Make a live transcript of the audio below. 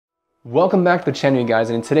Welcome back to the channel, you guys,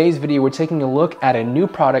 and in today's video we're taking a look at a new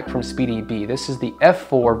product from SpeedyBee. This is the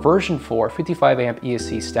F4 version 4 55 amp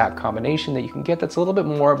ESC stack combination that you can get that's a little bit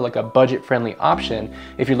more of like a budget-friendly option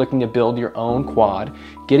if you're looking to build your own quad,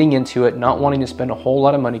 getting into it, not wanting to spend a whole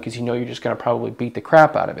lot of money because you know you're just going to probably beat the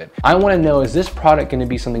crap out of it. I want to know, is this product going to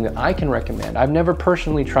be something that I can recommend? I've never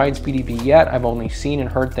personally tried SpeedyBee yet. I've only seen and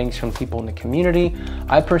heard things from people in the community.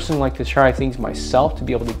 I personally like to try things myself to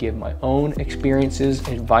be able to give my own experiences,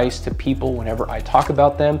 advice to people whenever I talk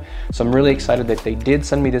about them. So I'm really excited that they did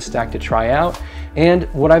send me this stack to try out. And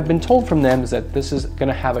what I've been told from them is that this is going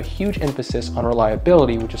to have a huge emphasis on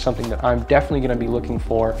reliability, which is something that I'm definitely going to be looking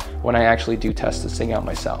for when I actually do test this thing out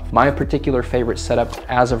myself. My particular favorite setup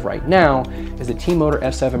as of right now is the T-Motor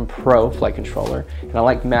F7 Pro flight controller, and I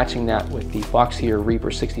like matching that with the Foxeer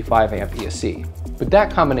Reaper 65 amp ESC. But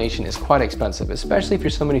that combination is quite expensive, especially if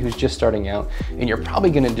you're somebody who's just starting out and you're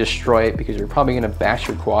probably going to destroy it because you're probably going to bash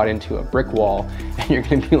your quad into a brick wall and you're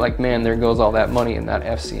going to be like, man, there goes all that money in that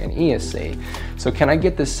FC and ESC. So can I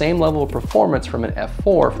get the same level of performance from an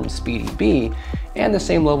F4 from SpeedyBee and the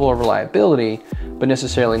same level of reliability, but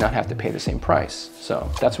necessarily not have to pay the same price? So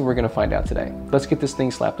that's what we're going to find out today. Let's get this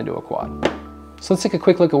thing slapped into a quad. So let's take a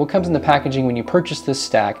quick look at what comes in the packaging when you purchase this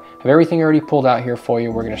stack. I have everything already pulled out here for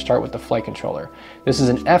you. We're going to start with the flight controller. This is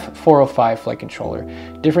an F405 flight controller.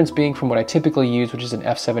 Difference being from what I typically use, which is an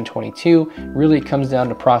F722. Really, it comes down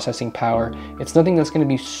to processing power. It's nothing that's going to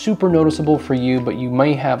be super noticeable for you, but you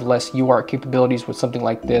may have less UART capabilities with something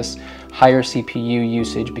like this, higher CPU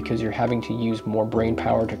usage because you're having to use more brain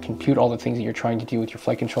power to compute all the things that you're trying to do with your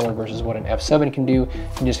flight controller versus what an F7 can do. You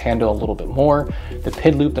can just handle a little bit more. The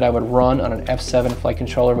PID loop that I would run on an F7 flight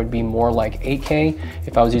controller would be more like 8K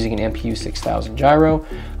if I was using an MPU 6000 gyro.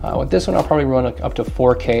 With this one, I'll probably run up to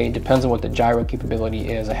 4K. Depends on what the gyro capability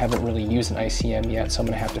is. I haven't really used an ICM yet, so I'm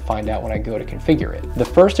going to have to find out when I go to configure it. The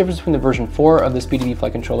first difference between the version 4 of the SpeedyBee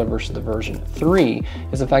flight controller versus the version 3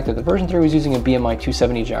 is the fact that the version 3 was using a BMI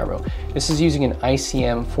 270 gyro. This is using an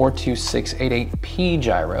ICM 42688P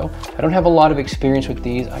gyro. I don't have a lot of experience with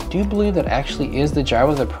these. I do believe that actually is the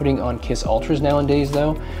gyro they're putting on KISS Ultras nowadays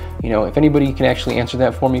though. You know, if anybody can actually answer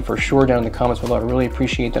that for me for sure down in the comments below, I'd really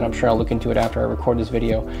appreciate that. I'm sure I'll look into it after I record this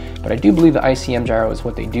video. But I do believe the ICM gyro is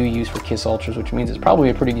what they do use for KISS Ultras, which means it's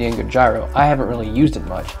probably a pretty dang good gyro. I haven't really used it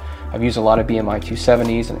much. I've used a lot of BMI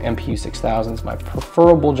 270s and MPU 6000s. My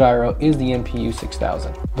preferable gyro is the MPU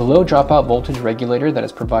 6000. The low dropout voltage regulator that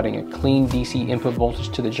is providing a clean DC input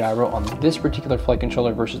voltage to the gyro on this particular flight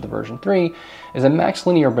controller versus the version 3 is a max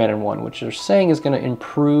linear Brandon 1, which they're saying is going to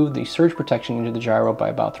improve the surge protection into the gyro by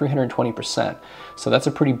about 320%. So that's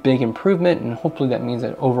a pretty big improvement, and hopefully that means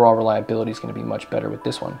that overall reliability is going to be much better with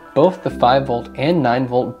this one. Both the 5 volt and 9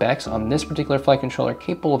 volt BECs on this particular flight controller are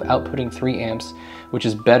capable of outputting 3 amps, which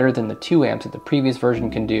is better than the 2 amps that the previous version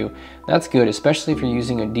can do. That's good, especially if you're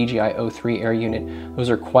using a DJI 03 air unit. Those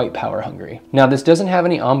are quite power hungry. Now, this doesn't have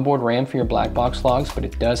any onboard RAM for your Blackbox logs, but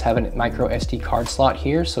it does have a micro SD card slot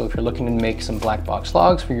here. So if you're looking to make some Blackbox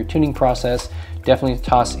logs for your tuning process, definitely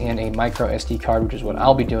toss in a micro SD card, which is what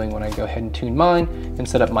I'll be doing when I go ahead and tune mine and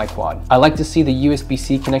set up my quad. I like to see the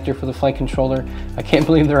USB-C connector for the flight controller. I can't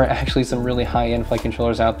believe there are actually some really high-end flight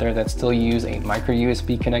controllers out there that still use a micro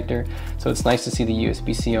USB connector. So it's nice to see the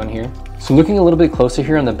USB-C on here. So looking a little bit closer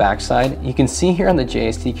here on the back side, you can see here on the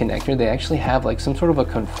JST connector, they actually have like some sort of a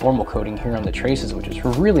conformal coating here on the traces, which is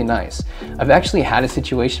really nice. I've actually had a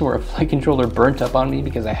situation where a flight controller burnt up on me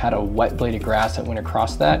because I had a wet blade of grass that went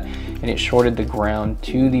across that and it shorted the ground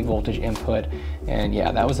to the voltage input, and yeah,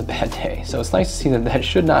 that was a bad day. So it's nice to see that that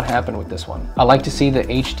should not happen with this one. I like to see the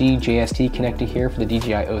HD JST connector here for the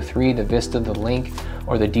DJI 03, the Vista, the Link,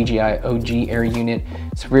 or the DJI OG air unit.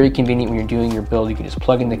 It's very convenient when you're doing your build. You can just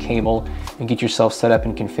plug in the cable and get yourself set up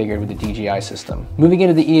and configured with the DJI system. Moving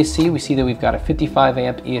into the ESC, we see that we've got a 55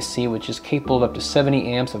 amp ESC, which is capable of up to 70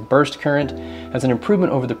 amps of burst current. That's an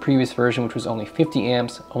improvement over the previous version, which was only 50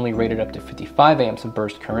 amps, only rated up to 55 amps of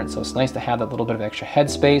burst current. So it's nice to have that little bit of extra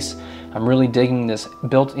headspace. I'm really digging this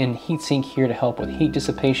built-in heatsink here to help with heat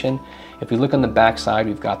dissipation. If we look on the back side,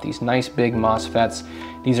 we've got these nice big MOSFETs.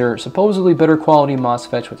 These are supposedly better quality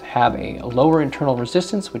MOSFETs which have a lower internal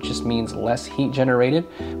resistance, which just means less heat generated,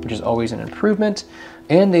 which is always an improvement.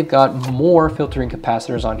 And they've got more filtering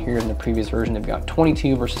capacitors on here than the previous version. They've got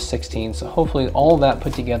 22 versus 16. So hopefully all that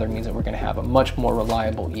put together means that we're going to have a much more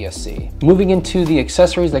reliable ESC. Moving into the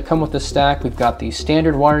accessories that come with the stack, we've got the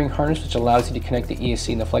standard wiring harness, which allows you to connect the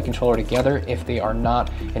ESC and the flight controller together if they are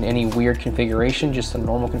not in any weird configuration, just a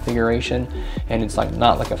normal configuration, and it's like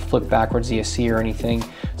not like a flip backwards ESC or anything.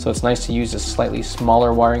 So it's nice to use a slightly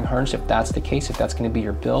smaller wiring harness if that's the case, if that's going to be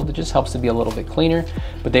your build. It just helps to be a little bit cleaner.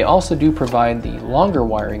 But they also do provide the longer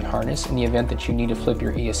wiring harness in the event that you need to flip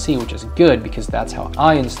your ESC, which is good because that's how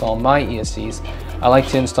I install my ESCs. I like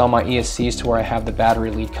to install my ESCs to where I have the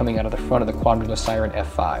battery lead coming out of the front of the Quadmula Siren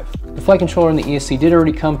F5. The flight controller and the ESC did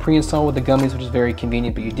already come pre-installed with the gummies, which is very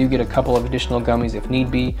convenient, but you do get a couple of additional gummies if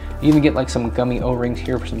need be. You even get like some gummy O-rings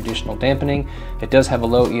here for some additional dampening. It does have a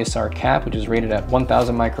low ESR cap, which is rated at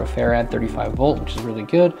 1000 microfarad, 35 volt, which is really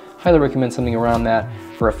good. Highly recommend something around that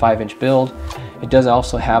for a 5-inch build. It does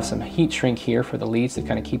also have some heat shrink here for the leads to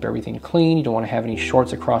kind of keep everything clean. You don't want to have any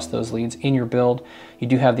shorts across those leads in your build. You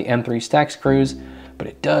do have the M3 stack screws, but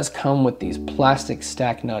it does come with these plastic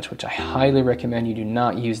stack nuts, which I highly recommend you do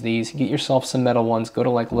not use these. Get yourself some metal ones. Go to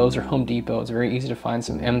like Lowe's or Home Depot. It's very easy to find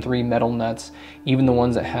some M3 metal nuts, even the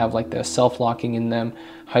ones that have like the self-locking in them.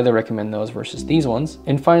 Highly recommend those versus these ones.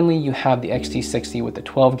 And finally, you have the XT60 with the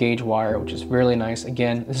 12 gauge wire, which is really nice.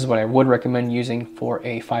 Again, this is what I would recommend using for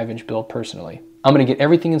a 5-inch build personally. I'm going to get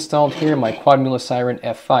everything installed here in my Quadmula Siren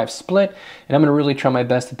F5 split, and I'm going to really try my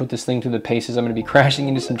best to put this thing through the paces. I'm going to be crashing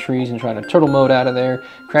into some trees and trying to turtle mode out of there,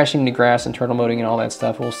 crashing into grass and turtle moding and all that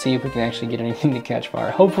stuff. We'll see if we can actually get anything to catch fire.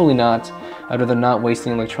 Hopefully not. I'd rather not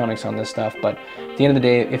wasting electronics on this stuff, but at the end of the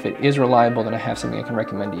day, if it is reliable, then I have something I can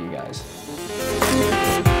recommend to you guys.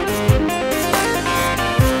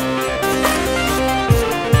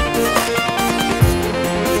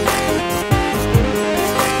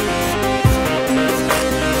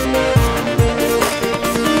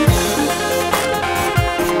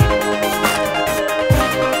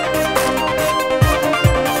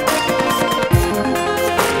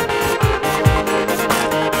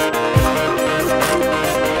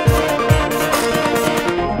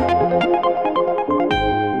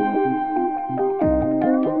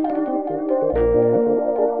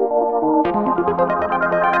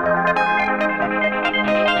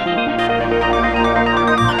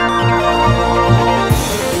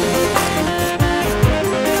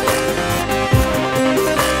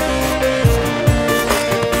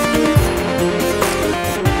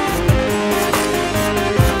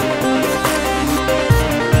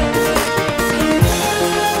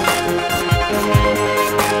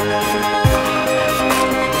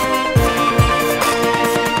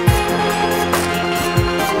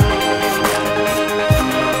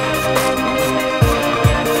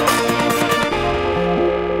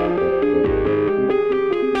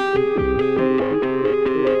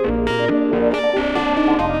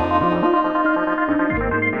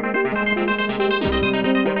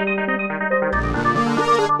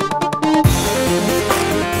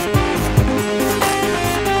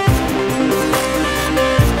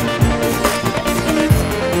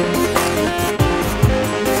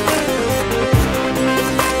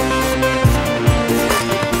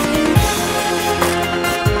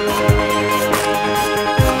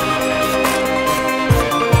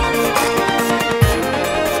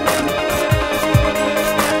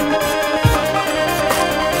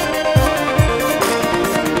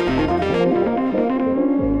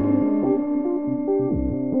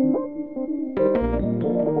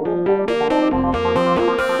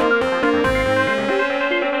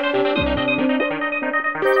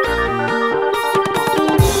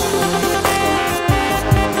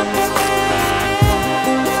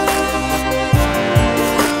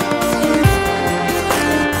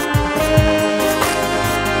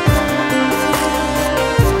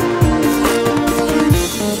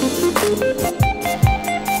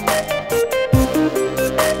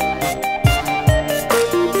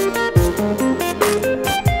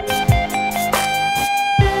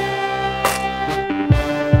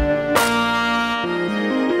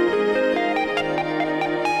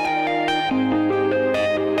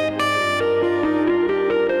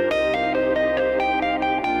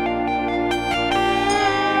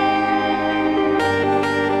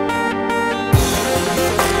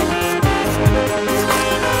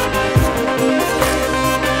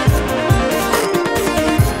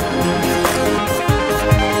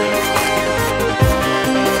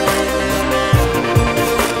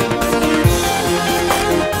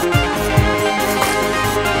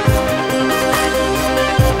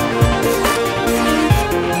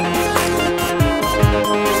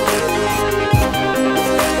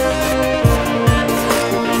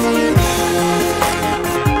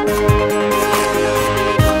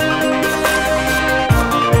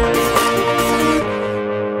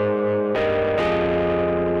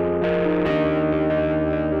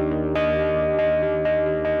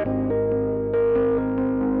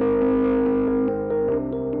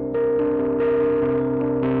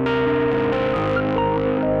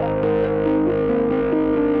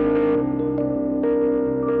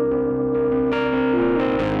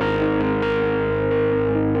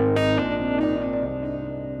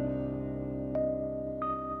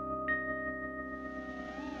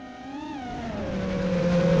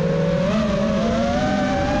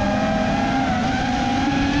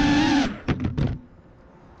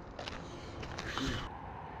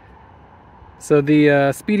 So the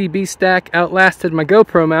SpeedyBee stack outlasted my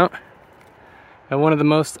GoPro mount at one of the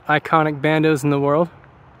most iconic bandos in the world.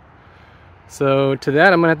 So to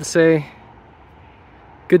that, I'm gonna have to say,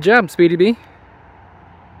 good job, SpeedyBee.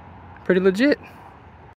 Pretty legit.